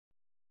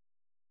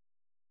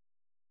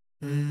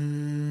If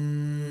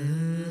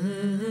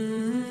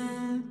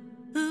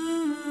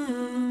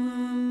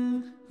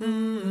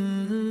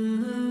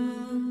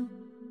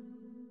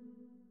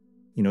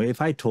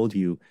I told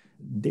you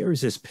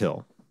there's this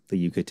pill that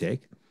you could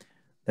take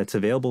that's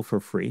available for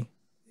free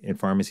in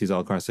pharmacies all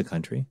across the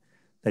country,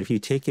 that if you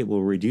take it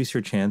will reduce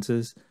your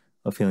chances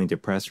of feeling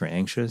depressed or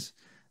anxious,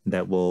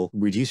 that will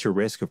reduce your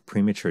risk of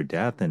premature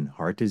death and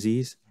heart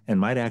disease, and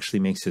might actually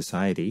make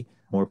society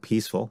more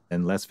peaceful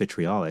and less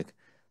vitriolic,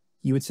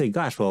 you would say,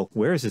 gosh, well,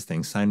 where is this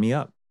thing? Sign me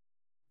up.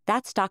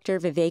 That's Dr.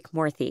 Vivek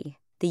Murthy,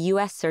 the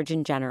U.S.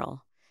 Surgeon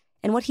General.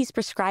 And what he's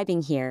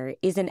prescribing here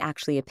isn't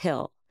actually a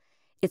pill.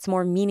 It's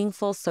more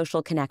meaningful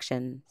social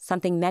connection,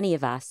 something many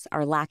of us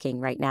are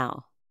lacking right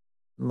now.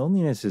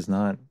 Loneliness is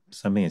not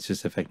something that's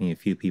just affecting a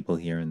few people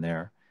here and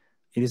there.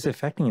 It is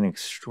affecting an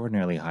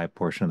extraordinarily high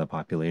portion of the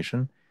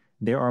population.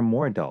 There are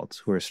more adults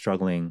who are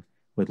struggling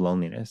with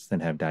loneliness than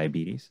have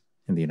diabetes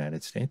in the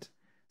United States.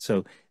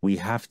 So we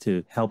have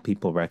to help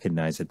people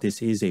recognize that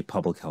this is a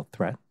public health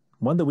threat,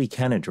 one that we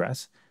can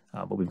address,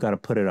 but we've got to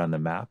put it on the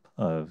map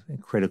of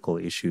critical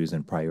issues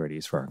and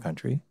priorities for our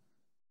country.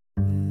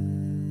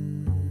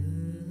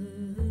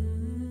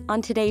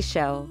 On today's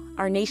show,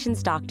 our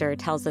nation's doctor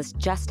tells us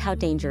just how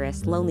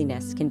dangerous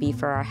loneliness can be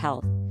for our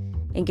health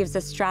and gives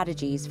us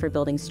strategies for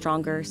building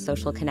stronger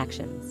social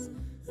connections.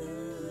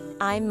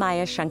 I'm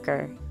Maya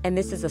Shankar, and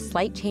this is A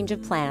Slight Change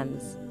of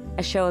Plans,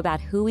 a show about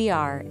who we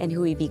are and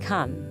who we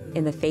become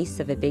in the face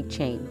of a big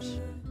change.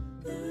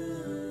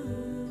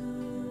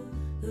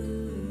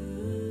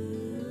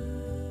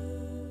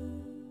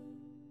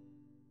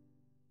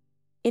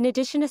 In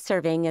addition to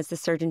serving as the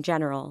Surgeon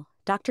General,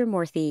 Dr.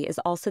 Murthy is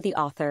also the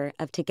author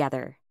of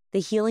Together, The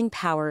Healing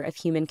Power of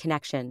Human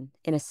Connection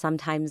in a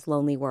Sometimes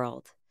Lonely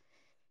World.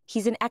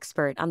 He's an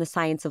expert on the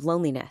science of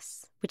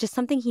loneliness, which is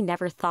something he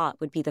never thought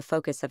would be the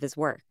focus of his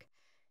work.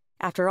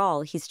 After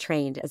all, he's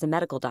trained as a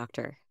medical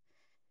doctor.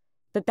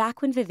 But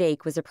back when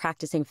Vivek was a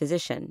practicing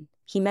physician,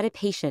 he met a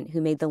patient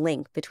who made the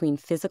link between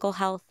physical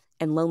health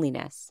and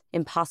loneliness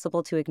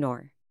impossible to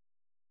ignore.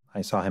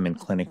 I saw him in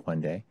clinic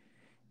one day,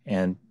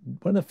 and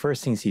one of the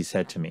first things he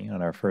said to me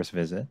on our first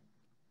visit,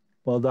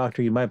 well,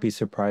 doctor, you might be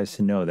surprised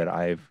to know that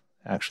I've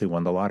actually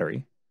won the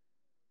lottery.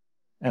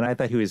 And I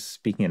thought he was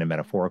speaking in a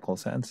metaphorical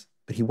sense,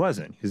 but he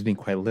wasn't. He was being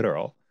quite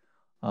literal.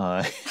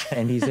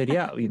 And he said,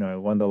 yeah, I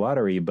won the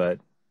lottery, but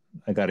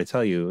I got to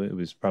tell you, it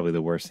was probably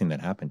the worst thing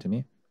that happened to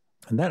me.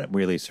 And that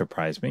really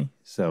surprised me.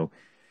 So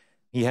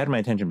he had my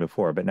attention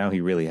before, but now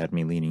he really had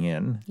me leaning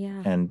in.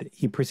 Yeah. And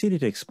he proceeded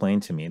to explain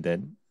to me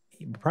that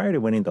prior to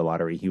winning the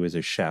lottery, he was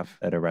a chef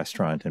at a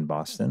restaurant in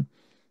Boston.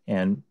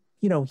 And,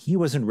 he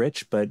wasn't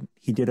rich, but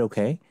he did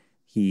okay.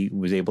 He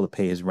was able to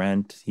pay his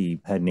rent. He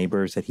had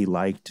neighbors that he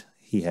liked.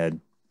 He had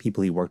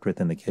people he worked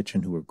with in the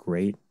kitchen who were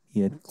great.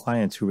 He had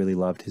clients who really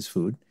loved his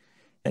food.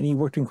 And he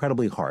worked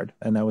incredibly hard,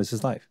 and that was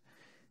his life.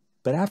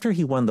 But after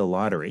he won the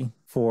lottery,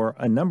 for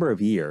a number of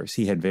years,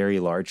 he had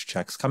very large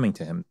checks coming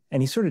to him.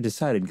 And he sort of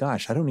decided,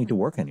 gosh, I don't need to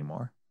work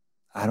anymore.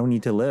 I don't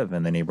need to live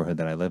in the neighborhood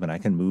that I live in. I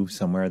can move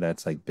somewhere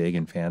that's like big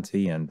and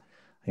fancy, and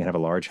I can have a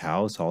large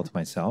house all to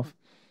myself.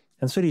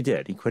 And so he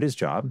did. He quit his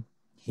job.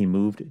 He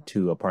moved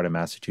to a part of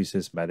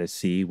Massachusetts by the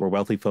sea where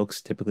wealthy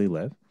folks typically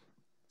live.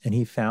 And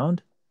he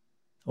found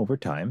over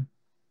time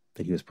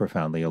that he was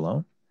profoundly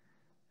alone.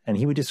 And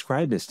he would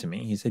describe this to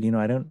me. He said,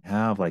 I don't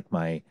have like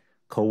my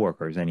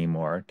coworkers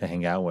anymore to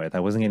hang out with.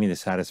 I wasn't getting the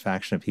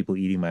satisfaction of people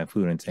eating my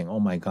food and saying, oh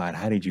my God,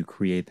 how did you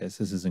create this?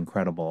 This is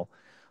incredible.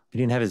 He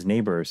didn't have his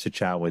neighbors to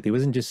chat with. He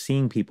wasn't just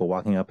seeing people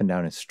walking up and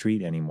down his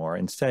street anymore.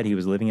 Instead, he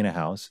was living in a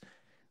house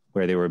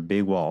where there were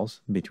big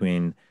walls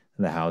between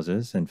the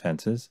houses and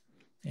fences.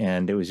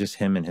 And it was just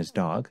him and his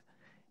dog.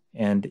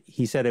 And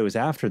he said it was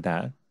after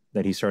that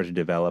that he started to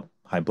develop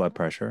high blood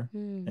pressure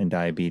and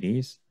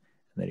diabetes,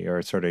 and that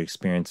he started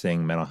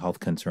experiencing mental health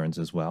concerns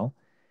as well.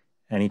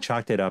 And he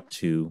chalked it up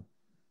to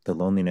the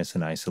loneliness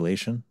and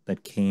isolation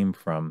that came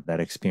from that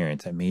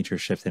experience, that major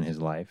shift in his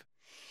life.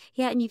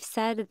 Yeah, and you've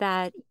said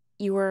that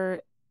you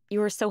were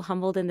so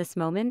humbled in this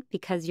moment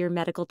because your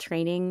medical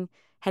training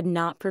had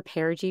not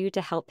prepared you to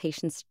help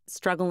patients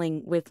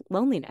struggling with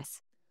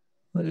loneliness.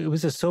 It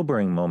was a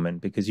sobering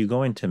moment because you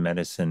go into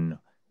medicine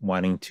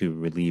wanting to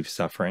relieve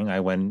suffering. I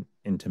went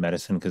into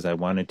medicine because I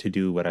wanted to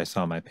do what I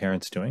saw my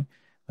parents doing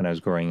when I was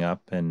growing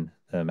up in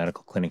the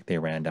medical clinic they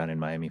ran down in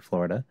Miami,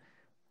 Florida,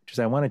 which is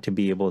I wanted to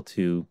be able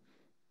to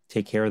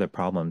take care of the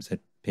problems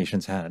that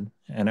patients had.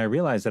 And I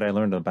realized that I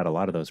learned about a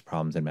lot of those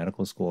problems in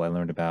medical school. I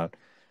learned about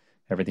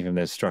everything from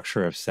the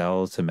structure of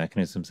cells to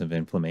mechanisms of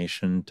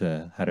inflammation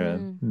to how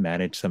to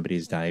manage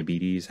somebody's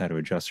diabetes, how to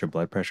adjust their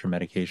blood pressure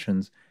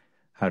medications,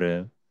 how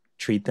to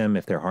treat them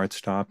if their heart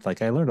stopped.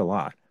 Like I learned a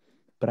lot,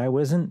 but I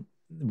wasn't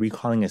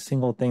recalling a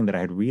single thing that I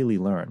had really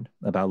learned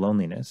about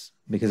loneliness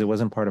because it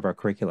wasn't part of our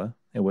curricula.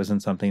 It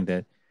wasn't something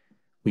that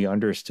we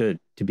understood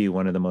to be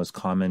one of the most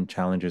common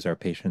challenges our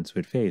patients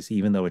would face,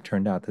 even though it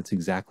turned out that's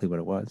exactly what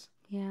it was.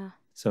 Yeah.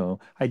 So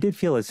I did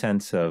feel a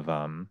sense of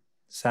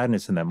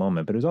sadness in that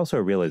moment, but it was also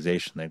a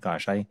realization that,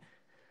 gosh, I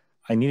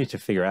needed to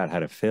figure out how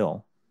to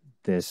fill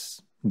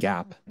this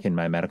gap in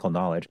my medical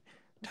knowledge.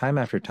 Time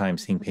after time,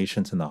 seeing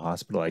patients in the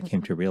hospital, I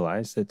came to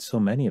realize that so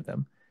many of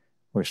them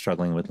were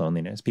struggling with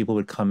loneliness. People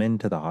would come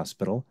into the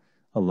hospital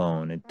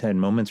alone at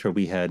moments where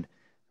we had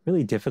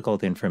really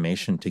difficult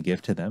information to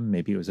give to them.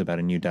 Maybe it was about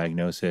a new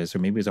diagnosis, or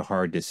maybe it was a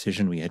hard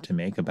decision we had to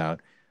make about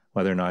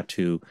whether or not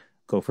to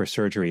go for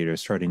surgery or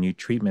start a new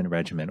treatment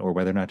regimen, or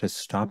whether or not to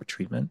stop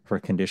treatment for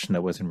a condition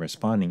that wasn't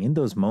responding. In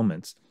those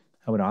moments,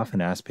 I would often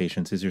ask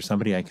patients, is there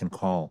somebody I can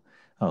call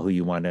who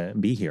you want to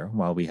be here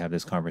while we have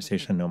this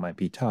conversation? I know it might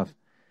be tough.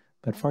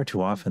 But far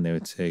too often they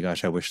would say,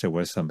 gosh, I wish there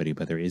was somebody,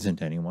 but there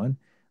isn't anyone.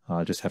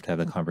 I'll just have to have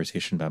the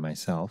conversation by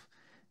myself.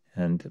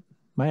 And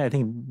I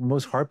think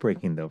most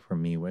heartbreaking, though, for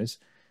me was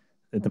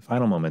at the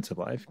final moments of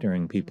life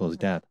during people's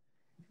death.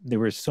 There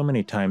were so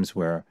many times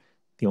where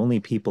the only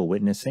people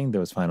witnessing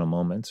those final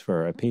moments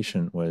for a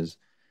patient was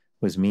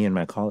me and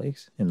my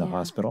colleagues in the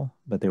hospital,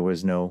 but there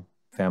was no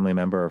family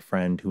member or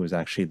friend who was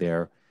actually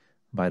there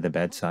by the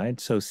bedside.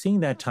 So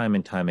seeing that time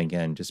and time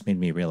again just made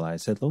me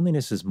realize that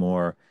loneliness is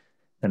more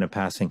than a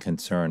passing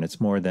concern. It's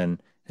more than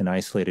an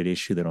isolated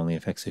issue that only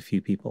affects a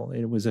few people.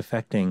 It was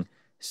affecting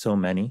so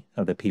many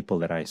of the people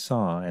that I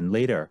saw. And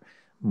later,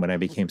 when I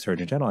became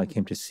Surgeon General, I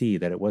came to see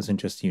that it wasn't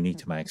just unique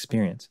to my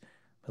experience,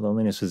 but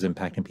loneliness was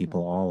impacting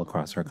people all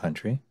across our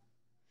country.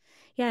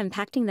 Yeah,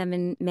 impacting them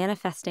and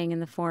manifesting in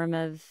the form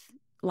of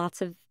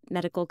lots of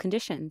medical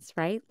conditions,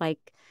 right?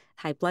 Like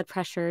high blood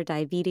pressure,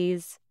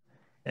 diabetes.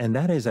 And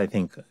that is, I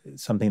think,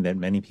 something that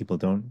many people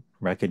don't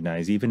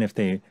recognize, even if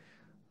they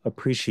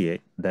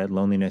appreciate that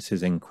loneliness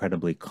is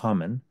incredibly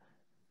common.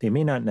 They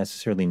may not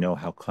necessarily know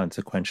how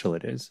consequential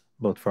it is,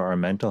 both for our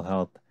mental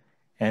health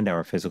and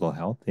our physical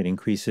health. It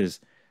increases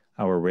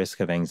our risk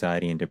of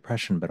anxiety and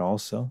depression, but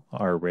also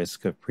our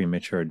risk of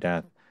premature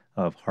death,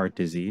 of heart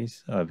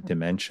disease, of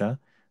dementia,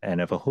 and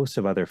of a host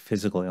of other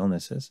physical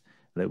illnesses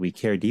that we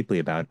care deeply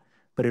about.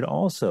 But it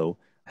also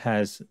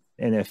has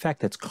an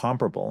effect that's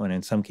comparable, and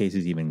in some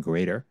cases even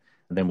greater,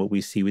 than what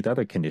we see with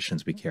other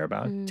conditions we care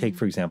about. Take,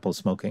 for example,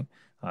 smoking.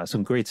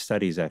 Some great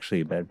studies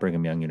actually at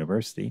Brigham Young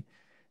University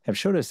have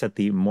showed us that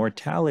the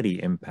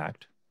mortality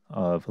impact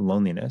of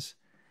loneliness,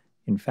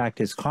 in fact,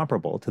 is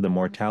comparable to the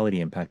mortality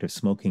impact of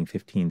smoking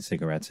 15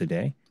 cigarettes a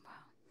day.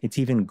 It's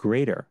even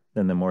greater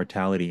than the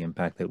mortality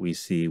impact that we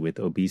see with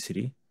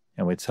obesity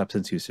and with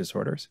substance use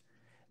disorders.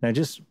 Now,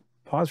 just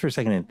pause for a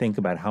second and think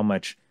about how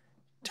much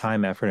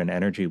time, effort, and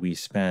energy we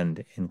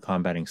spend in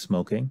combating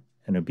smoking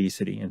and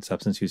obesity and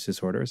substance use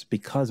disorders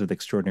because of the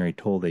extraordinary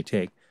toll they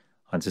take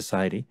on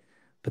society.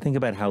 But think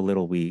about how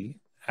little we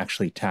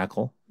actually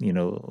tackle,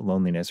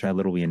 loneliness, or how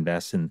little we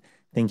invest in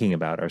thinking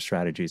about our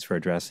strategies for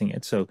addressing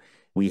it. So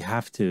we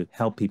have to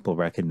help people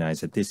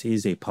recognize that this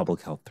is a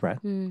public health threat,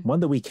 one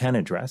that we can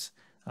address,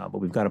 but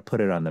we've got to put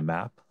it on the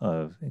map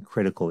of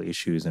critical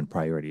issues and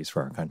priorities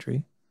for our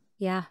country.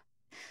 Yeah.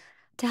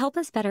 To help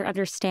us better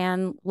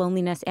understand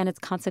loneliness and its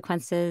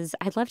consequences,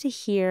 I'd love to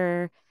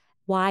hear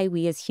why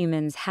we as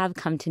humans have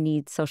come to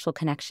need social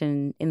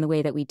connection in the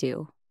way that we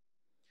do.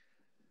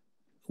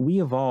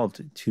 We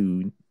evolved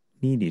to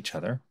need each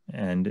other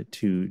and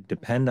to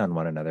depend on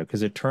one another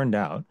because it turned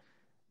out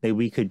that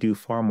we could do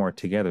far more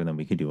together than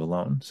we could do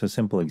alone. So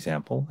simple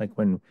example, like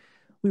when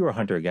we were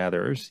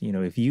hunter-gatherers,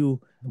 if you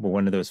were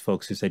one of those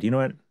folks who said, you know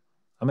what,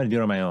 I'm going to do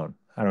it on my own.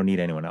 I don't need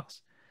anyone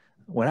else.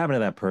 What happened to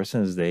that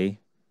person is they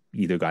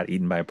either got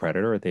eaten by a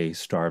predator or they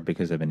starved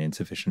because of an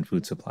insufficient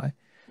food supply.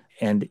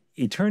 And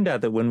it turned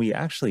out that when we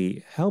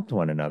actually helped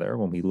one another,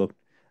 when we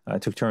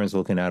took turns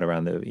looking out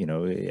around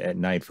at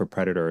night for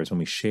predators, when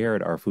we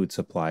shared our food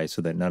supply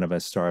so that none of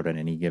us starved on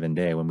any given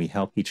day, when we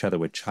helped each other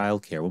with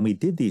childcare, when we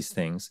did these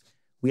things,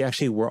 we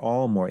actually were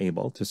all more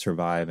able to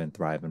survive and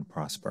thrive and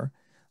prosper.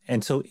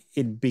 And so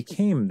it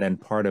became then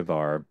part of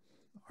our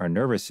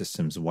nervous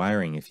system's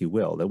wiring, if you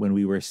will, that when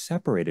we were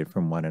separated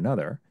from one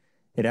another,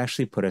 it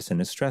actually put us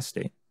in a stress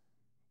state.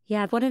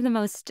 Yeah, one of the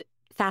most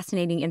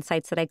fascinating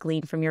insights that I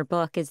gleaned from your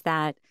book is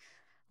that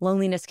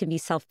loneliness can be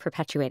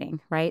self-perpetuating,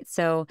 right?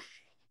 So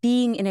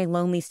being in a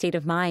lonely state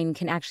of mind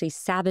can actually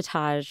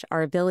sabotage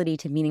our ability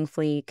to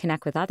meaningfully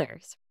connect with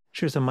others.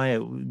 Sure. So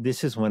Maya,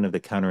 this is one of the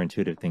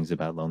counterintuitive things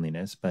about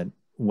loneliness, but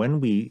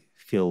when we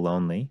feel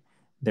lonely,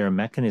 there are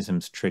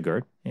mechanisms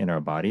triggered in our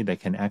body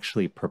that can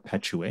actually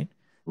perpetuate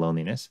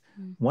loneliness.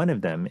 One of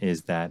them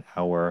is that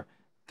our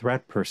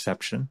threat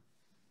perception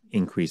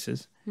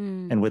increases.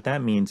 And what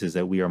that means is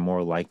that we are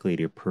more likely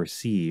to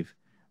perceive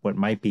what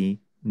might be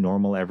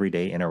normal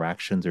everyday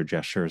interactions or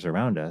gestures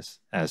around us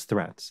as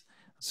threats.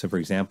 So for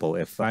example,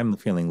 if I'm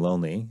feeling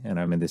lonely and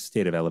I'm in this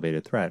state of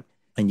elevated threat,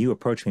 and you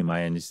approach me,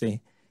 Maya, and you say,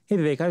 hey,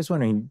 Vivek, I was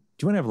wondering,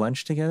 do you want to have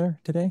lunch together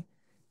today?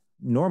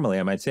 Normally,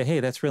 I might say,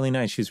 hey, that's really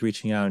nice. She's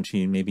reaching out and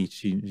she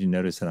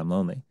noticed that I'm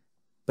lonely.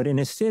 But in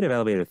a state of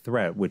elevated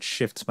threat, which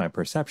shifts my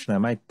perception, I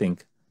might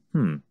think,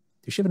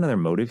 does she have another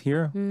motive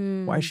here?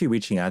 Why is she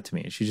reaching out to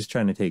me? Is she just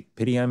trying to take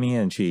pity on me?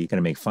 And she going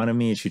to make fun of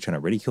me? Is she trying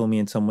to ridicule me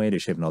in some way?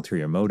 Does she have an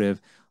ulterior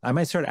motive? I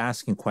might start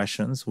asking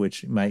questions,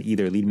 which might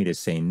either lead me to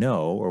say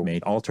no or may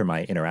alter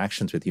my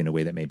interactions with you in a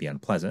way that may be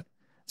unpleasant.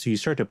 So you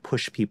start to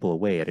push people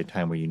away at a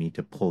time where you need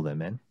to pull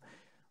them in.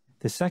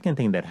 The second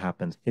thing that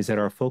happens is that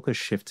our focus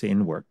shifts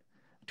inward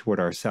toward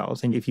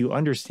ourselves. And if you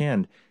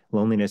understand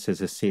loneliness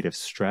as a state of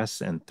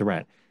stress and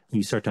threat,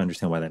 you start to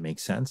understand why that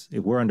makes sense.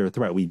 If we're under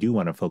threat, we do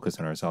want to focus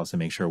on ourselves and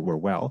make sure we're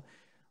well.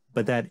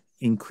 But that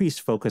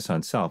increased focus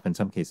on self, in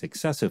some cases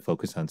excessive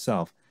focus on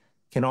self,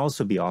 can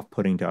also be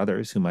off-putting to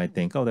others who might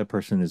think, oh, that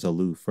person is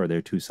aloof, or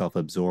they're too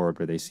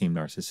self-absorbed, or they seem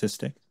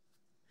narcissistic.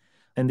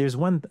 And there's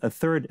a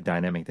third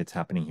dynamic that's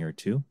happening here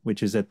too,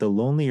 which is that the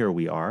lonelier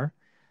we are,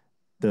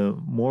 the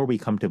more we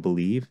come to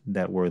believe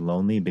that we're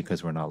lonely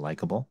because we're not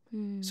likable.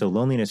 So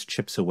loneliness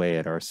chips away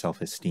at our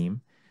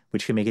self-esteem,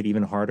 which can make it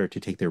even harder to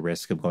take the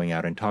risk of going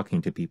out and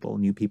talking to people,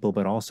 new people,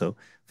 but also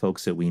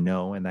folks that we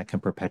know, and that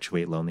can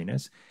perpetuate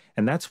loneliness.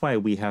 And that's why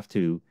we have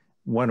to,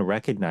 one,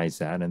 recognize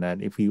that, and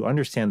that if you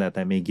understand that,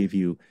 that may give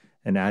you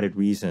an added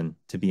reason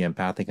to be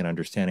empathic and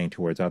understanding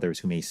towards others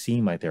who may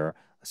seem like they're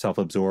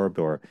self-absorbed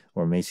or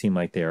may seem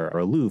like they're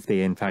aloof.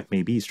 They, in fact,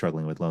 may be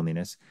struggling with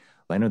loneliness.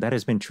 I know that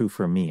has been true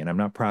for me, and I'm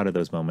not proud of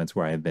those moments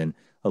where I have been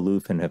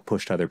aloof and have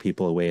pushed other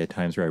people away at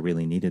times where I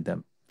really needed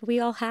them. We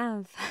all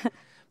have.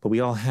 But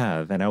we all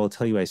have. And I will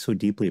tell you, I so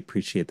deeply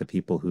appreciate the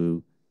people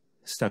who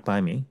stuck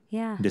by me,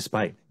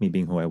 despite me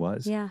being who I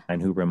was,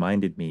 and who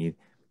reminded me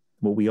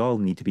what we all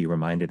need to be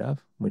reminded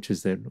of, which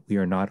is that we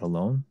are not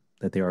alone,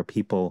 that there are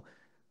people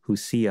who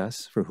see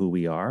us for who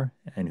we are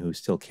and who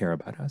still care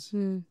about us.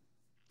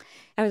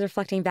 I was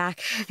reflecting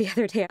back the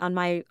other day on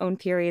my own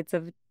periods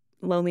of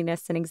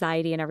loneliness and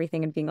anxiety and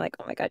everything, and being like,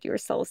 oh my God, you were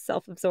so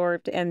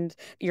self-absorbed, and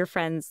your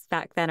friends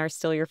back then are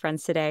still your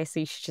friends today. So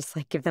you should just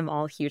like give them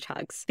all huge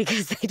hugs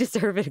because they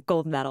deserve a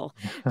gold medal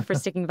for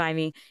sticking by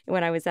me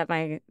when I was at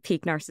my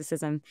peak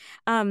narcissism.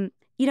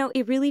 You know,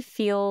 it really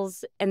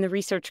feels, and the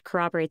research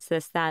corroborates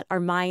this, that our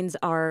minds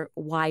are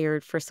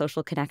wired for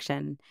social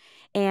connection.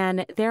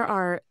 And there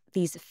are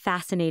these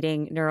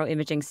fascinating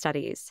neuroimaging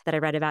studies that I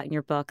read about in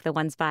your book, the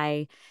ones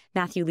by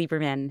Matthew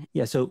Lieberman.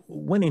 Yeah, so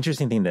one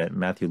interesting thing that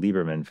Matthew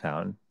Lieberman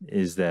found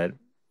is that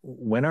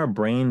when our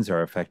brains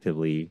are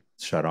effectively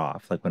shut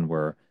off, like when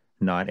we're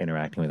not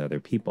interacting with other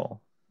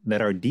people,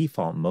 that our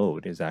default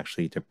mode is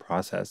actually to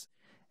process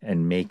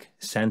and make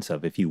sense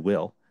of, if you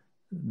will,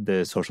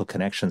 the social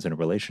connections and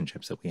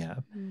relationships that we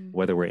have.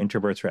 Whether we're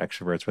introverts or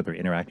extroverts, whether we're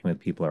interacting with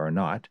people or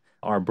not,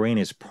 our brain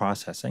is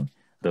processing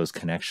those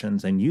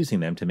connections and using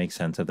them to make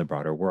sense of the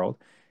broader world.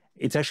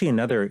 It's actually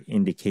another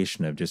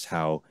indication of just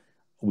how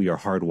we are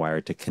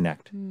hardwired to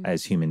connect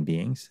as human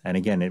beings. And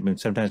again,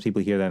 sometimes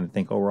people hear that and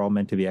think, oh, we're all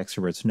meant to be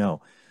extroverts. No,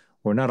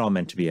 we're not all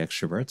meant to be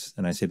extroverts.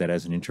 And I say that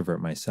as an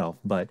introvert myself,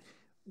 but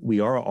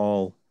we are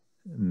all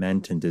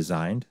meant and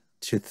designed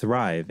to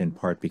thrive in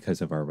part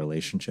because of our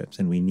relationships,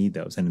 and we need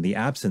those. And in the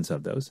absence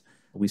of those,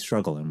 we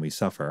struggle and we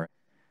suffer.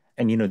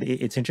 And, you know,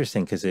 it's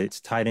interesting because it's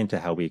tied into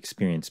how we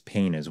experience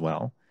pain as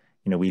well.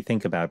 You know, we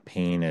think about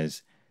pain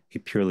as a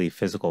purely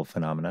physical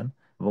phenomenon.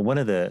 But one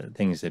of the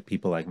things that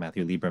people like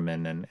Matthew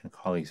Lieberman and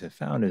colleagues have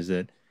found is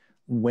that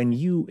when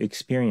you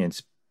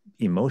experience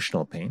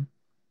emotional pain,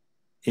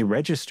 it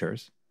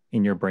registers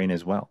in your brain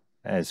as well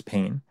as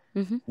pain.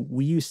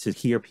 We used to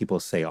hear people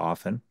say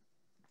often,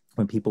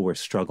 when people were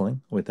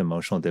struggling with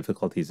emotional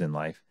difficulties in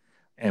life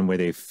and where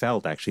they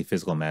felt actually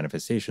physical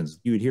manifestations,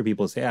 you would hear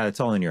people say, it's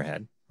all in your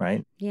head,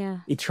 right? Yeah.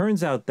 It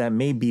turns out that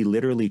may be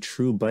literally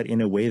true, but in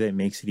a way that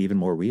makes it even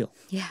more real.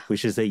 Yeah.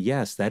 Which is that,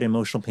 yes, that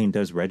emotional pain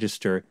does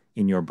register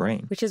in your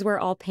brain. Which is where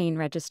all pain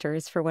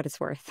registers, for what it's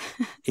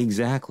worth.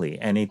 Exactly.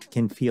 And it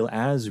can feel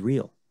as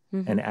real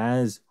and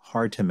as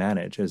hard to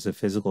manage as the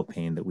physical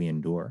pain that we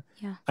endure.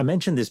 Yeah. I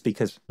mentioned this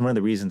because one of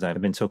the reasons I've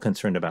been so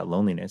concerned about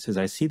loneliness is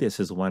I see this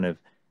as one of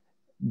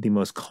the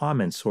most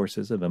common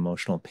sources of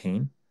emotional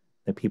pain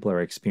that people are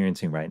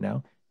experiencing right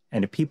now.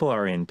 And if people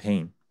are in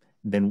pain,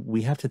 then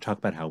we have to talk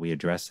about how we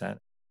address that.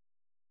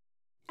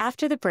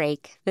 After the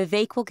break,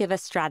 Vivek will give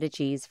us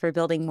strategies for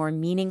building more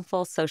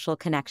meaningful social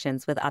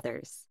connections with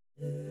others.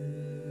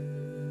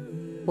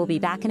 We'll be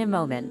back in a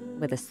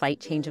moment with a slight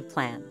change of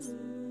plans.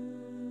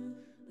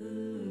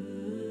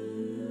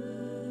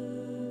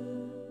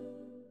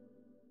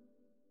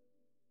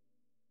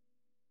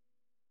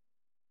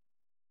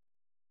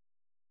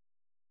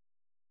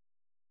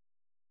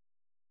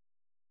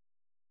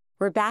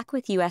 We're back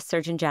with U.S.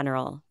 Surgeon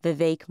General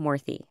Vivek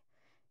Murthy.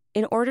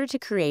 In order to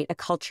create a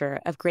culture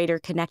of greater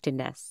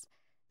connectedness,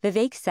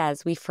 Vivek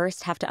says we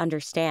first have to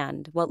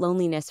understand what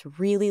loneliness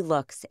really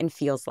looks and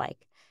feels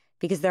like,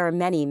 because there are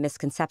many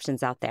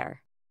misconceptions out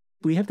there.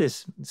 We have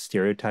this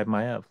stereotype,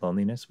 Maya, of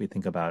loneliness. We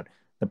think about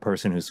the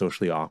person who's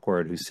socially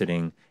awkward, who's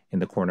sitting in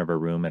the corner of a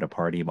room at a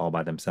party all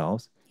by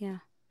themselves. Yeah.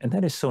 And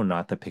that is so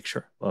not the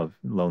picture of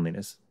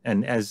loneliness.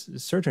 And as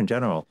Surgeon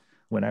General,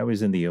 when I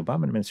was in the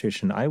Obama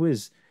administration, I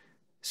was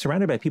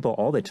surrounded by people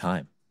all the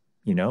time,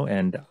 you know,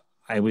 and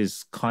I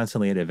was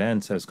constantly at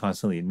events, I was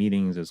constantly at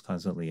meetings, I was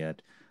constantly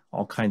at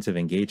all kinds of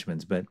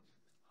engagements. But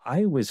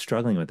I was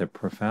struggling with a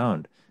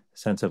profound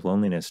sense of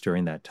loneliness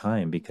during that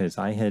time because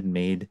I had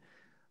made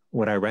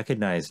what I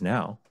recognize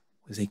now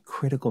was a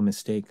critical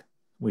mistake,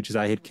 which is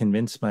I had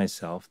convinced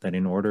myself that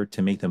in order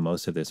to make the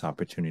most of this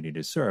opportunity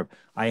to serve,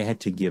 I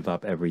had to give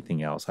up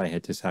everything else. I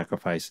had to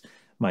sacrifice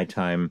my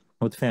time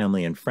with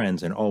family and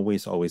friends and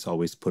always, always,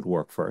 always put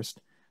work first.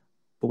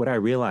 But what I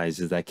realized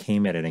is that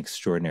came at an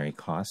extraordinary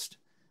cost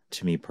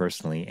to me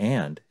personally.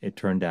 And it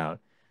turned out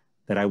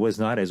that I was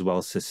not as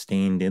well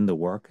sustained in the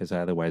work as I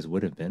otherwise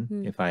would have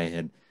been if I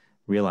had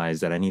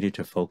realized that I needed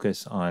to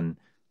focus on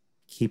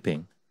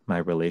keeping my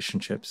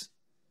relationships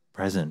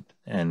present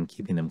and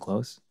keeping them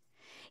close.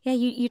 Yeah,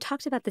 you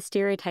talked about the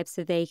stereotypes,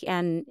 Vivek,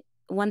 and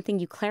one thing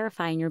you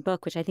clarify in your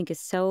book, which I think is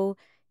so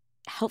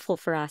helpful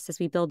for us as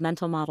we build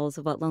mental models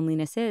of what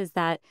loneliness is,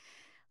 that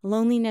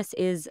loneliness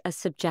is a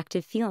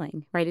subjective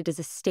feeling, right? It is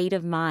a state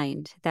of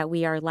mind that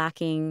we are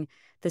lacking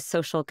the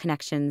social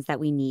connections that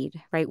we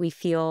need, right? We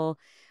feel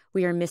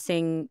we are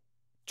missing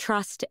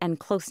trust and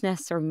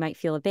closeness, or we might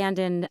feel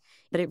abandoned,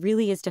 but it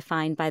really is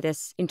defined by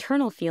this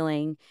internal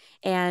feeling.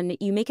 And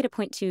you make it a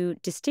point to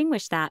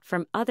distinguish that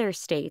from other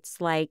states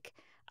like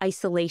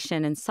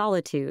isolation and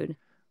solitude.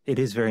 It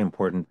is very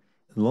important.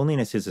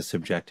 Loneliness is a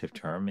subjective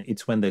term.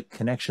 It's when the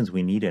connections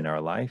we need in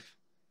our life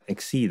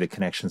exceed the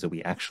connections that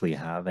we actually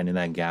have. And in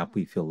that gap,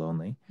 we feel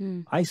lonely.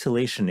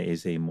 Isolation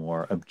is a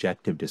more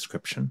objective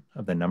description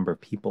of the number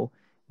of people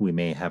we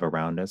may have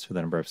around us or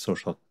the number of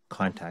social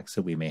contacts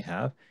that we may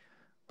have.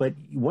 But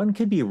one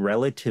could be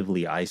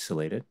relatively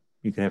isolated.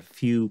 You could have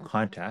few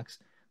contacts,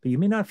 but you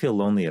may not feel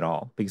lonely at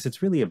all because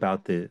it's really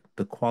about the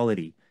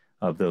quality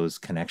of those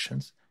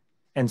connections.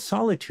 And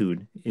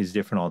solitude is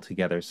different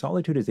altogether.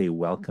 Solitude is a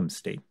welcome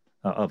state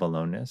of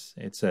aloneness.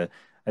 It's a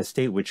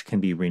state which can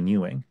be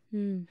renewing.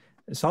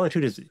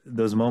 Solitude is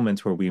those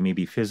moments where we may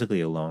be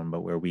physically alone,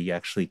 but where we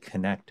actually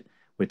connect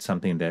with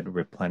something that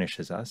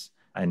replenishes us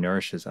and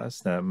nourishes us.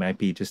 That might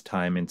be just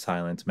time in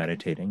silence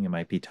meditating. It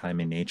might be time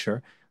in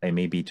nature. It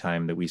may be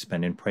time that we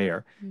spend in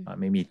prayer.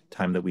 Maybe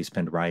time that we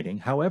spend writing.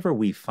 However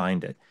we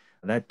find it,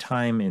 that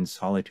time in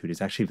solitude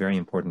is actually very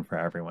important for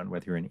everyone,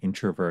 whether you're an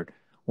introvert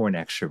or an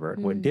extrovert.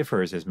 What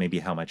differs is maybe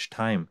how much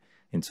time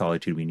in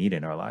solitude we need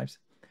in our lives.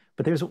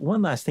 But there's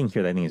one last thing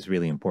here that I think is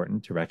really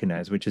important to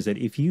recognize, which is that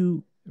if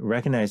you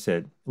recognize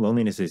that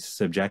loneliness is a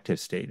subjective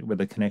state where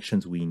the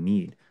connections we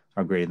need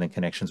are greater than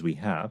connections we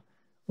have,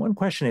 one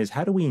question is,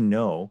 how do we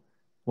know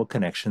what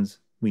connections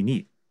we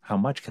need, how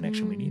much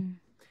connection we need?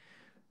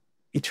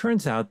 It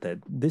turns out that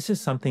this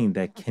is something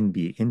that can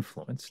be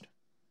influenced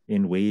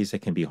in ways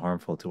that can be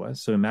harmful to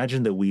us. So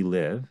imagine that we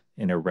live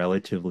in a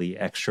relatively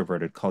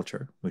extroverted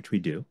culture, which we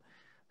do,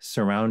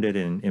 surrounded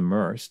and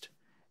immersed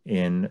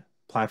in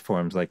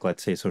platforms like,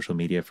 let's say, social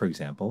media, for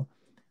example,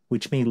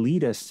 which may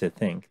lead us to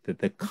think that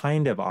the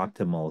kind of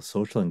optimal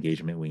social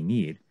engagement we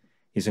need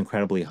is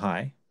incredibly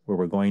high, where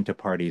we're going to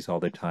parties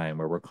all the time,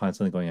 where we're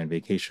constantly going on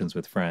vacations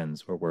with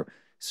friends, where we're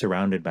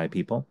surrounded by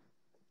people.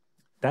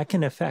 That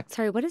can affect.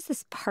 Sorry, what is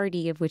this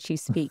party of which you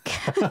speak?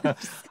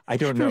 I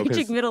don't know.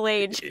 Reaching middle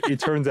age. It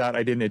turns out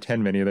I didn't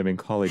attend many of them in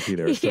college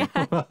either. So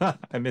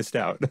I missed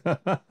out.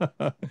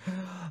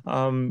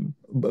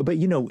 But,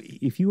 you know,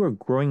 if you are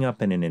growing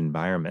up in an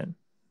environment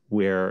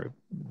where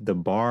the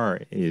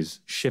bar is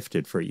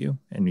shifted for you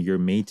and you're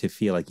made to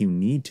feel like you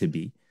need to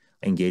be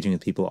engaging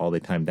with people all the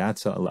time,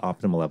 that's an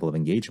optimal level of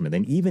engagement.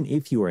 And even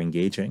if you are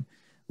engaging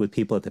with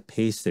people at the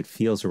pace that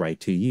feels right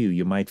to you,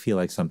 you might feel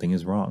like something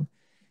is wrong.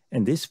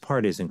 And this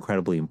part is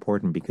incredibly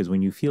important because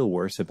when you feel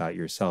worse about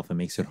yourself, it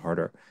makes it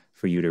harder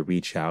for you to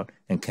reach out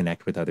and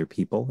connect with other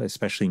people,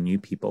 especially new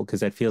people, because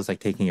that feels like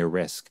taking a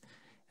risk.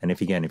 And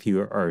if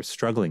you are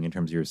struggling in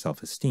terms of your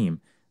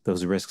self-esteem,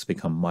 those risks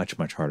become much,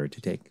 much harder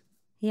to take.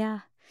 Yeah.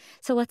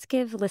 So let's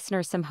give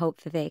listeners some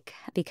hope, Vivek,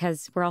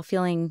 because we're all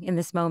feeling in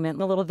this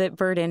moment a little bit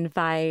burdened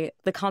by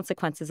the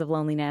consequences of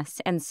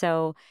loneliness. And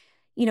so,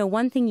 you know,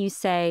 one thing you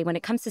say when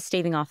it comes to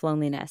staving off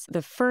loneliness,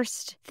 the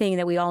first thing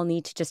that we all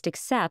need to just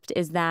accept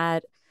is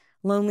that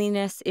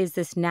loneliness is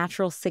this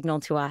natural signal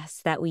to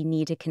us that we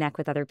need to connect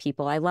with other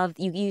people. I love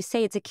you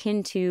say it's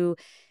akin to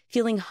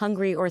feeling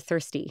hungry or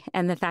thirsty,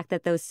 and the fact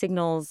that those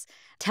signals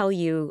tell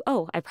you,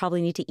 oh, I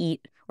probably need to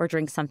eat or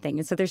drink something.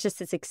 And so there's just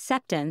this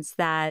acceptance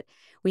that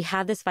we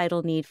have this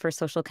vital need for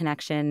social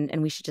connection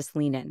and we should just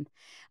lean in.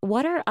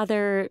 What are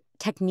other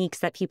techniques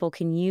that people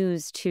can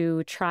use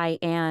to try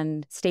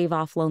and stave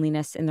off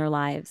loneliness in their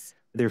lives?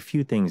 There are a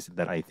few things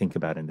that I think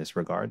about in this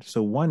regard.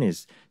 So one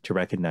is to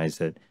recognize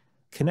that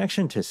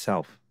connection to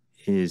self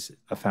is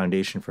a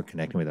foundation for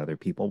connecting with other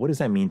people. What does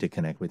that mean to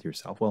connect with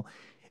yourself? Well,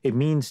 it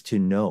means to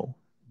know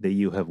that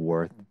you have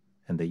worth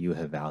and that you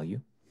have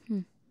value.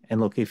 And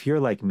look, if you're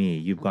like me,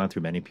 you've gone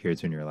through many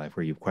periods in your life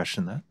where you've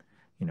questioned that,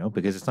 you know,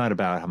 because it's not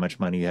about how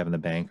much money you have in the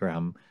bank or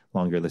how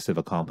long your list of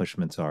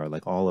accomplishments are.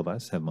 Like all of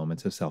us have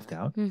moments of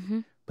self-doubt.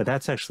 But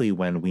that's actually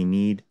when we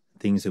need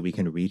things that we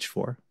can reach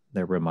for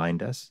that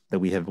remind us that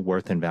we have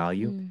worth and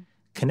value.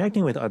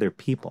 Connecting with other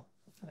people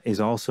is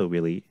also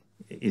really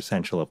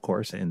essential, of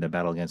course, in the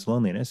battle against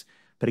loneliness.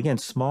 But again,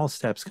 small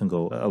steps can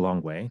go a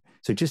long way.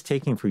 So just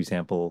taking, for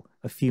example,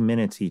 a few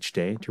minutes each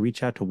day to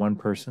reach out to one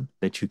person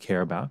that you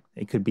care about.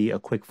 It could be a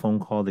quick phone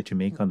call that you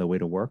make on the way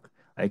to work.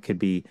 It could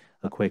be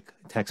a quick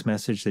text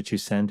message that you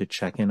send to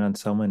check in on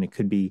someone. It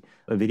could be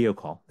a video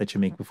call that you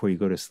make before you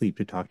go to sleep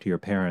to talk to your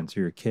parents or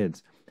your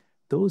kids.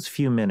 Those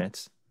few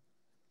minutes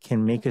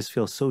can make us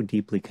feel so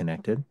deeply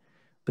connected.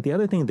 But the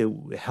other thing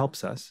that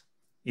helps us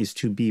is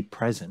to be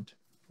present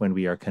when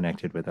we are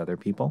connected with other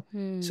people.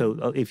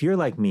 So if you're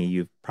like me,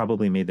 you've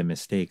probably made the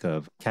mistake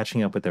of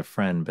catching up with a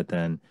friend, but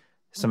then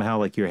somehow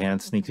like your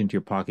hand sneaks into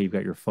your pocket, you've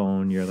got your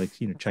phone, you're like,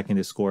 checking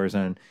the scores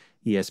on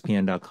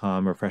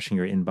ESPN.com, refreshing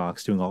your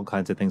inbox, doing all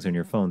kinds of things on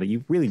your phone that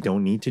you really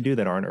don't need to do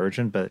that aren't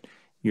urgent, but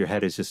your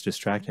head is just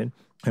distracted.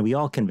 And we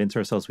all convince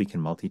ourselves we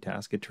can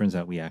multitask. It turns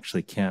out we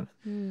actually can't.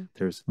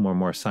 There's more and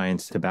more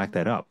science to back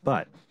that up.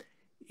 But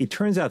it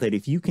turns out that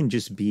if you can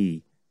just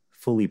be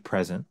fully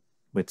present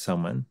with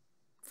someone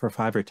for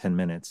 5 or 10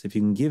 minutes, if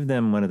you can give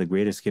them one of the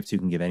greatest gifts you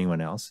can give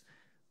anyone else,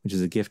 which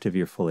is a gift of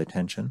your full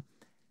attention,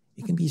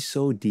 it can be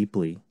so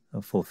deeply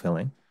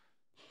fulfilling.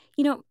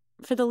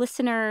 For the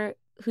listener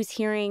who's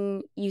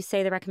hearing you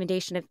say the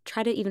recommendation of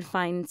try to even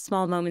find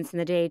small moments in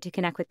the day to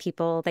connect with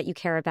people that you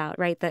care about,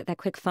 right? That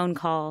quick phone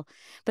call.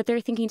 But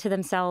they're thinking to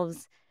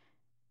themselves,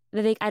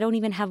 Vivek, I don't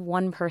even have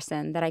one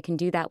person that I can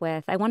do that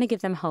with. I want to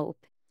give them hope.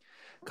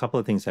 A couple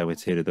of things I would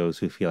say to those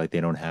who feel like they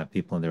don't have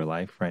people in their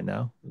life right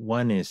now.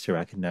 One is to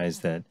recognize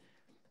that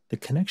the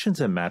connections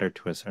that matter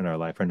to us in our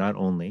life are not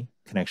only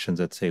connections,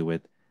 let's say,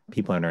 with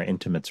people in our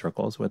intimate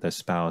circles, with a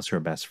spouse or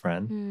a best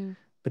friend,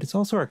 but it's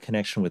also our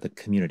connection with the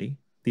community.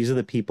 These are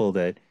the people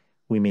that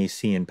we may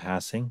see in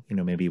passing,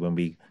 maybe when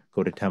we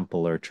go to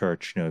temple or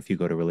church, if you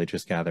go to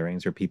religious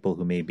gatherings, or people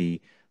who may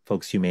be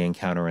folks you may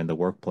encounter in the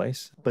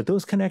workplace. But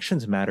those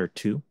connections matter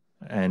too.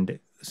 And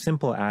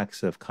simple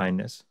acts of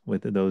kindness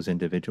with those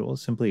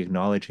individuals, simply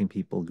acknowledging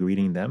people,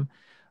 greeting them,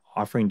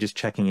 offering, just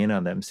checking in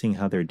on them, seeing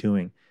how they're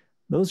doing.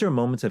 Those are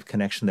moments of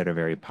connection that are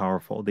very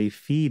powerful. They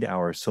feed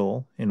our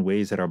soul in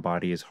ways that our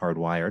body is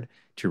hardwired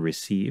to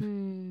receive.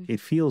 It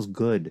feels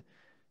good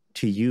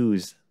to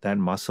use that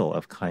muscle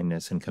of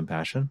kindness and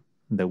compassion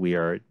that we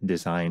are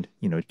designed,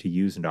 to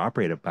use and to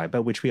operate it by,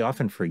 but which we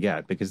often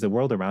forget because the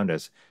world around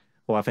us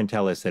will often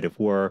tell us that if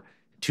we're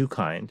too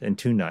kind and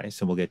too nice,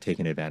 then we'll get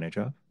taken advantage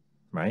of,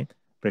 right?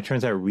 But it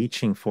turns out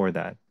reaching for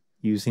that,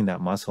 using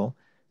that muscle,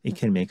 it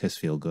can make us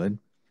feel good.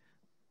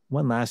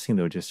 One last thing,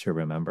 though, just to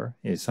remember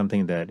is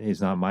something that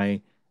is not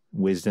my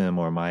wisdom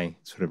or my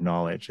sort of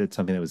knowledge. It's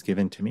something that was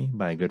given to me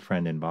by a good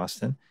friend in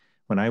Boston.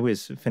 When I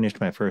was finished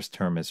my first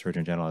term as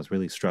Surgeon General, I was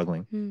really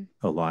struggling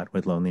a lot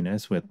with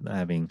loneliness, with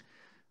having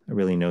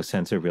really no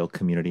sense of real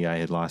community. I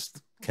had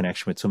lost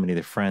connection with so many of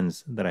the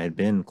friends that I had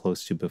been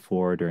close to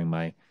before during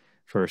my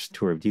first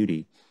tour of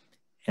duty.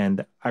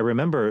 And I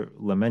remember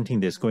lamenting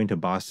this, going to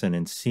Boston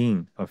and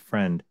seeing a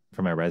friend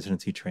for my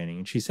residency training.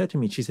 And she said to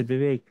me,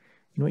 Vivek,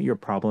 you know what your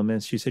problem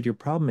is? She said, your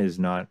problem is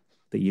not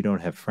that you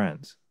don't have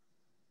friends.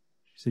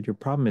 She said, your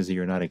problem is that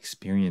you're not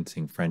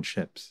experiencing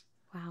friendships.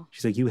 Wow.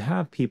 She's like, you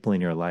have people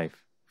in your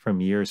life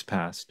from years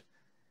past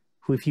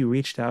who, if you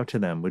reached out to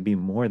them, would be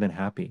more than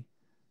happy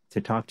to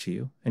talk to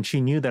you. And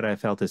she knew that I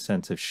felt a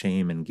sense of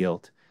shame and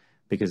guilt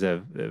because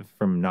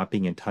from not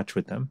being in touch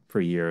with them for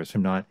years,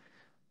 from not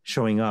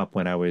showing up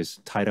when I was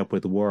tied up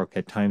with work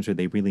at times where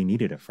they really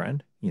needed a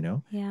friend,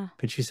 Yeah.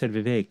 But she said,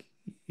 Vivek,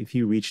 if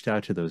you reached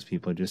out to those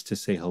people just to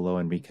say hello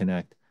and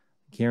reconnect,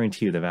 I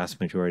guarantee you the vast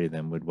majority of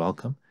them would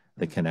welcome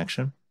the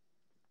connection.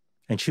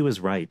 And she was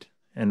right.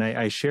 And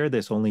I share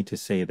this only to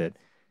say that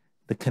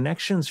the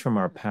connections from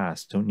our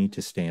past don't need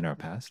to stay in our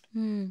past,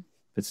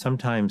 but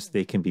sometimes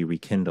they can be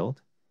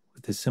rekindled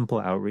with a simple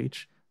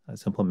outreach, a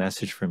simple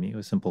message from you,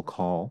 a simple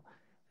call.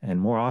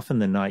 And more often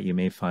than not, you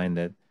may find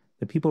that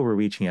the people we're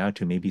reaching out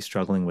to may be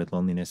struggling with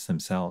loneliness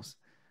themselves.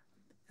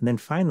 And then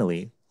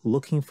finally,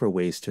 looking for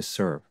ways to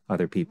serve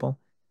other people.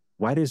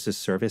 Why does the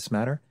service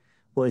matter?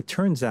 Well, it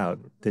turns out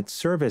that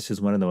service is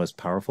one of the most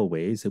powerful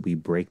ways that we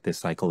break the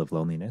cycle of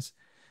loneliness.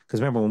 Because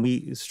remember, when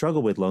we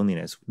struggle with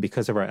loneliness,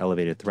 because of our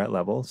elevated threat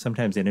level,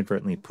 sometimes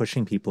inadvertently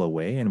pushing people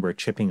away, and we're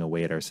chipping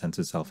away at our sense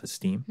of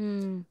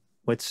self-esteem.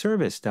 What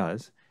service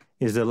does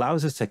is it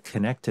allows us to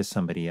connect to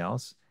somebody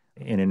else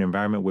in an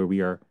environment where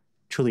we are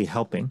truly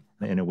helping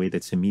in a way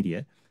that's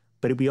immediate,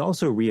 but we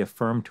also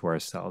reaffirm to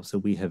ourselves that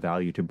we have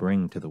value to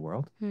bring to the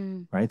world,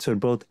 right? So it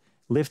both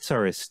lifts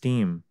our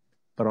esteem,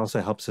 but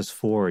also helps us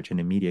forge an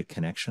immediate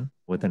connection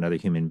with another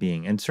human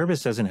being. And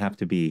service doesn't have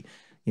to be,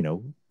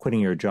 quitting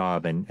your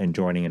job and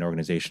joining an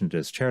organization that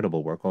does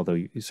charitable work, although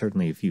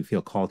certainly if you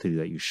feel called to do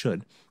that, you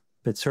should.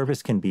 But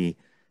service can be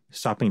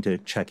stopping to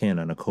check in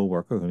on a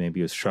coworker who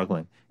maybe is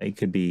struggling. It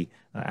could be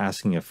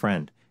asking a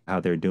friend how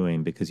they're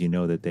doing because you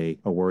know that they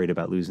are worried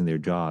about losing their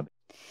job.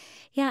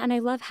 Yeah, and I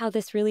love how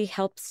this really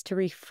helps to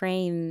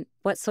reframe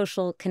what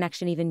social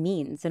connection even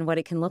means and what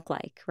it can look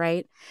like,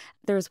 right?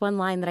 There's one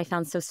line that I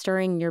found so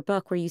stirring in your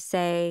book where you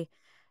say,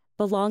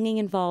 belonging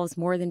involves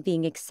more than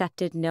being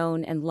accepted,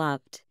 known, and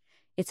loved.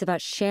 It's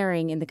about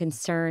sharing in the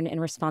concern and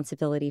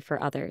responsibility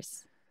for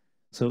others.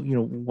 So,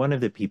 one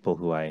of the people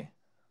who I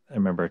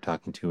remember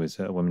talking to is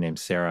a woman named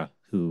Sarah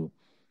who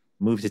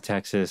moved to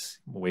Texas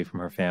away from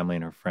her family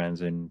and her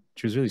friends, and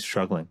she was really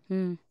struggling.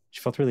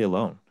 She felt really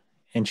alone.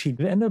 And she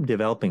ended up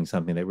developing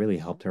something that really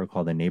helped her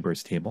called the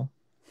neighbor's table.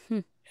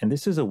 And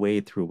this is a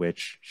way through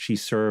which she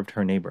served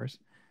her neighbors.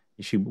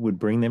 She would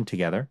bring them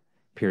together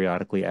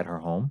periodically at her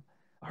home.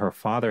 Her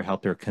father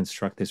helped her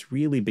construct this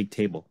really big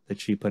table that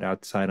she put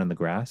outside on the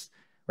grass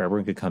where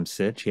everyone could come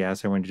sit. She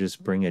asked everyone to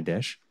just bring a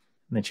dish.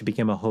 And then she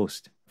became a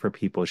host for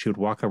people. She would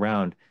walk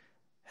around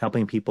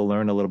helping people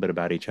learn a little bit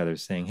about each other,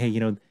 saying,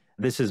 hey,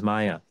 this is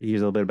Maya.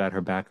 Here's a little bit about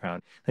her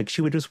background. Like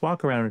she would just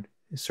walk around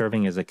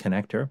serving as a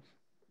connector.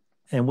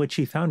 And what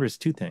she found was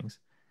two things.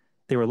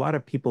 There were a lot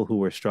of people who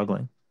were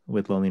struggling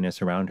with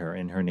loneliness around her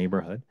in her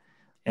neighborhood.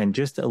 And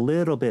just a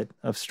little bit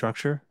of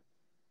structure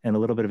and a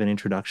little bit of an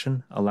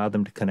introduction allowed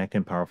them to connect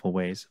in powerful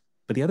ways.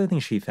 But the other thing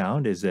she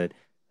found is that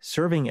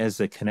serving as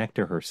the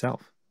connector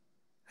herself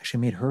actually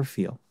made her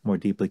feel more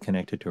deeply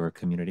connected to her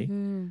community.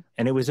 And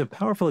it was a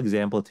powerful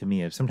example to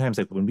me of sometimes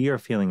like when we are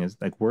feeling as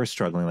like we're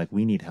struggling, like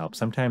we need help,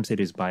 sometimes it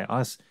is by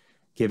us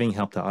giving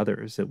help to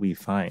others that we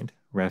find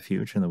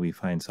refuge and that we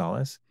find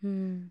solace.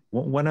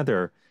 One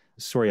other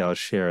story I'll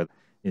share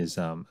is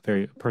a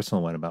very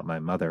personal one about my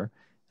mother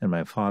and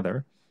my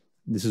father.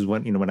 This is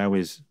when I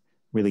was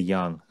really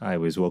young, I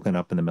was woken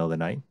up in the middle of the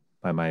night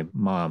by my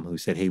mom who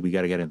said, hey, we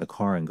got to get in the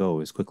car and go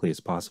as quickly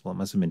as possible. It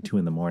must have been 2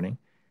 a.m.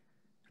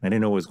 I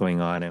didn't know what was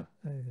going on. I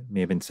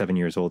may have been 7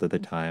 years old at the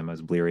time. I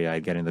was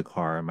bleary-eyed getting in the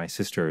car. And my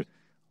sister,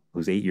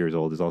 who's 8 years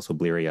old, is also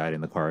bleary-eyed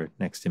in the car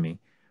next to me.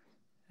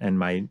 And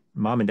my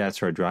mom and dad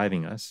started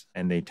driving us,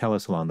 and they tell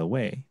us along the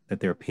way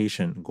that their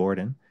patient,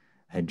 Gordon,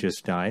 had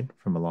just died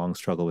from a long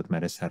struggle with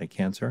metastatic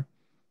cancer.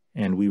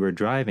 And we were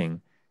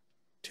driving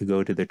to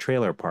go to the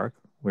trailer park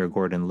where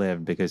Gordon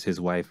lived because his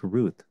wife,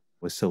 Ruth,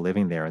 was still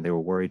living there, and they were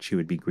worried she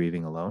would be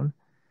grieving alone.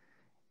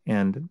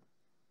 And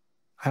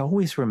I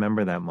always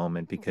remember that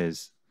moment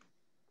because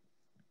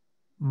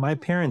my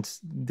parents,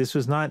 this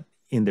was not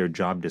in their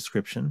job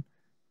description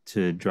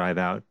to drive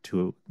out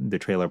to the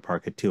trailer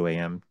park at 2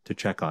 a.m. to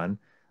check on,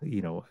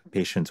 a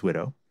patient's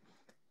widow.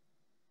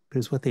 But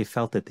it's what they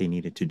felt that they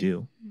needed to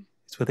do.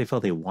 It's what they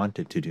felt they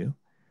wanted to do.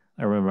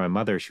 I remember my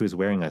mother, she was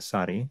wearing a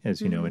sari,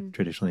 as you know, a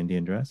traditional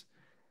Indian dress.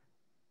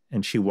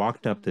 And she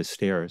walked up the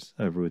stairs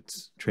of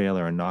Ruth's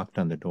trailer and knocked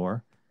on the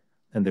door.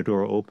 And the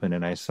door opened,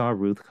 and I saw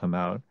Ruth come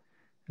out,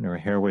 and her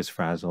hair was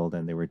frazzled,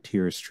 and there were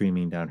tears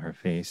streaming down her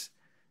face.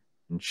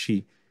 And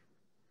she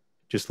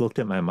just looked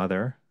at my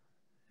mother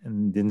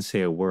and didn't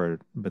say a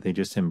word, but they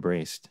just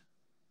embraced.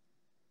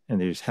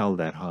 And they just held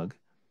that hug.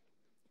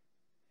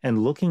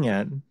 And looking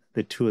at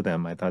the two of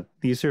them, I thought,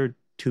 these are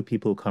two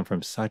people who come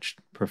from such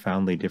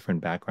profoundly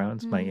different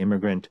backgrounds. My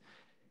immigrant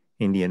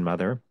Indian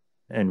mother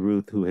and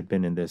Ruth, who had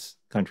been in this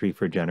country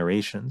for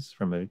generations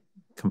from a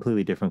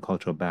completely different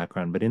cultural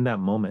background. But in that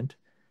moment,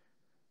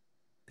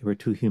 there were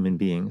two human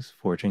beings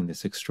forging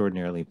this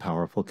extraordinarily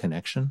powerful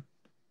connection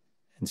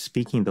and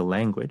speaking the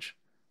language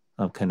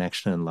of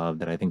connection and love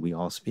that I think we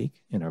all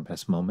speak in our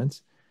best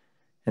moments.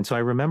 And so I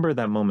remember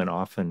that moment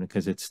often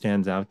because it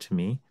stands out to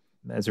me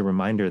as a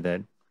reminder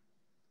that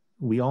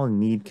we all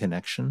need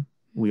connection.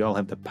 We all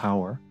have the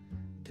power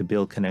to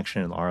build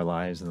connection in our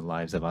lives and the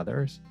lives of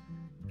others.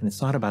 And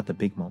it's not about the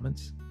big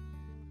moments.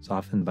 It's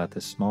often about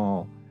the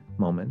small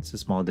moments, the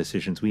small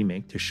decisions we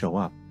make to show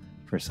up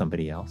for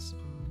somebody else.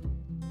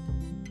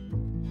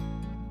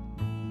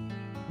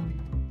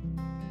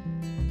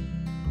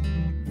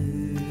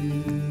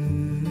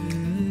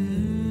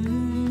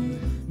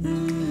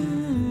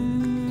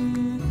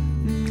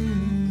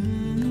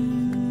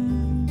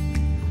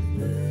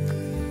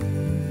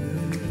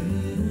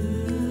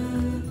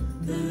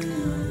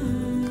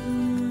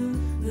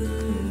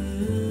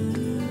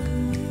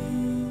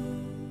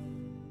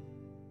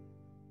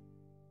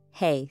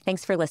 Hey,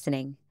 thanks for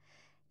listening.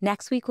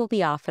 Next week we'll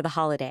be off for the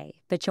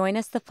holiday, but join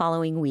us the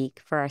following week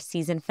for our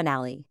season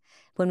finale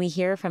when we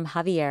hear from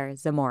Javier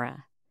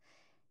Zamora.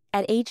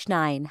 At age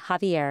 9,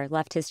 Javier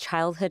left his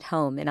childhood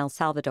home in El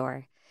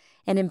Salvador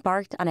and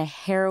embarked on a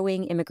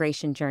harrowing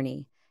immigration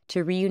journey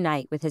to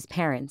reunite with his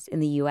parents in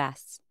the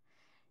U.S.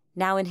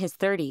 Now in his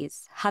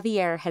 30s,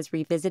 Javier has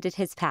revisited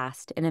his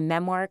past in a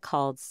memoir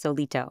called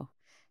Solito,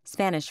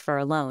 Spanish for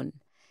alone,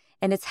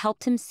 and it's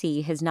helped him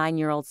see his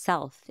 9-year-old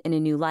self in a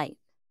new light.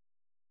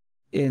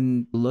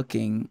 In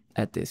looking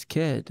at this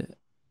kid,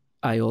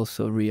 I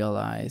also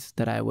realized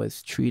that I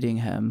was treating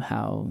him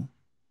how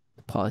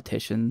the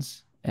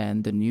politicians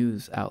and the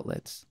news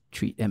outlets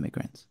treat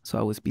immigrants. So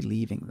I was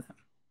believing them.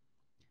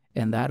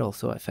 And that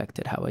also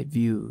affected how I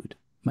viewed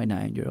my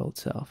 9-year-old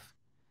self.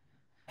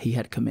 He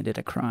had committed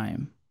a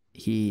crime.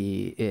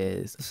 He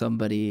is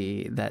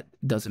somebody that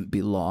doesn't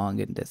belong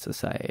in this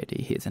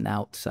society. He's an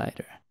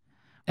outsider.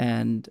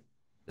 And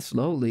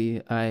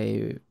slowly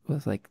I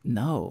was like,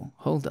 no,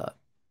 hold up.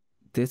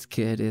 This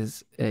kid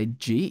is a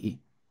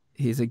G.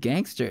 He's a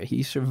gangster.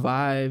 He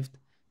survived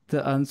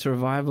the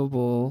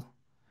unsurvivable.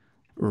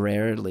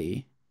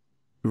 Rarely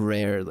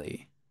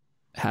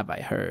have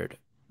I heard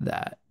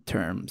that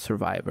term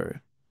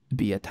survivor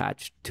be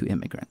attached to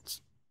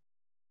immigrants.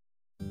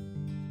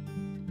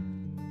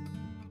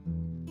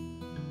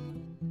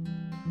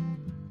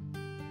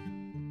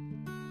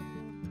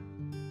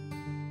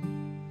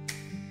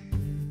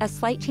 A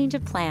Slight Change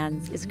of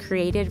Plans is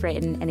created,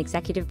 written, and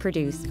executive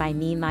produced by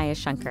me, Maya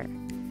Shankar.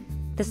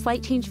 The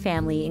Slight Change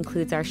family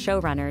includes our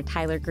showrunner,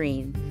 Tyler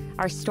Green,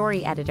 our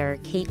story editor,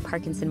 Kate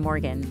Parkinson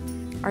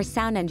Morgan, our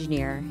sound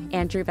engineer,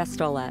 Andrew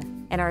Vestola,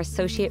 and our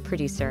associate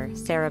producer,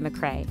 Sarah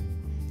McCrae.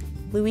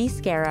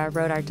 Luis Guerra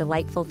wrote our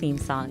delightful theme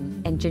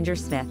song, and Ginger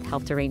Smith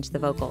helped arrange the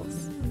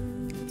vocals.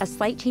 A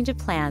Slight Change of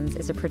Plans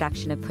is a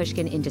production of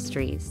Pushkin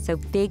Industries, so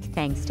big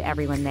thanks to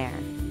everyone there.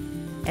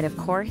 And of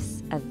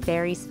course, a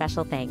very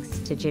special thanks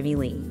to Jimmy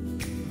Lee.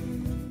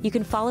 You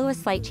can follow A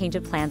Slight Change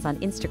of Plans on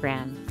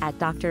Instagram at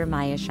Dr.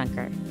 Maya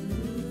Shankar.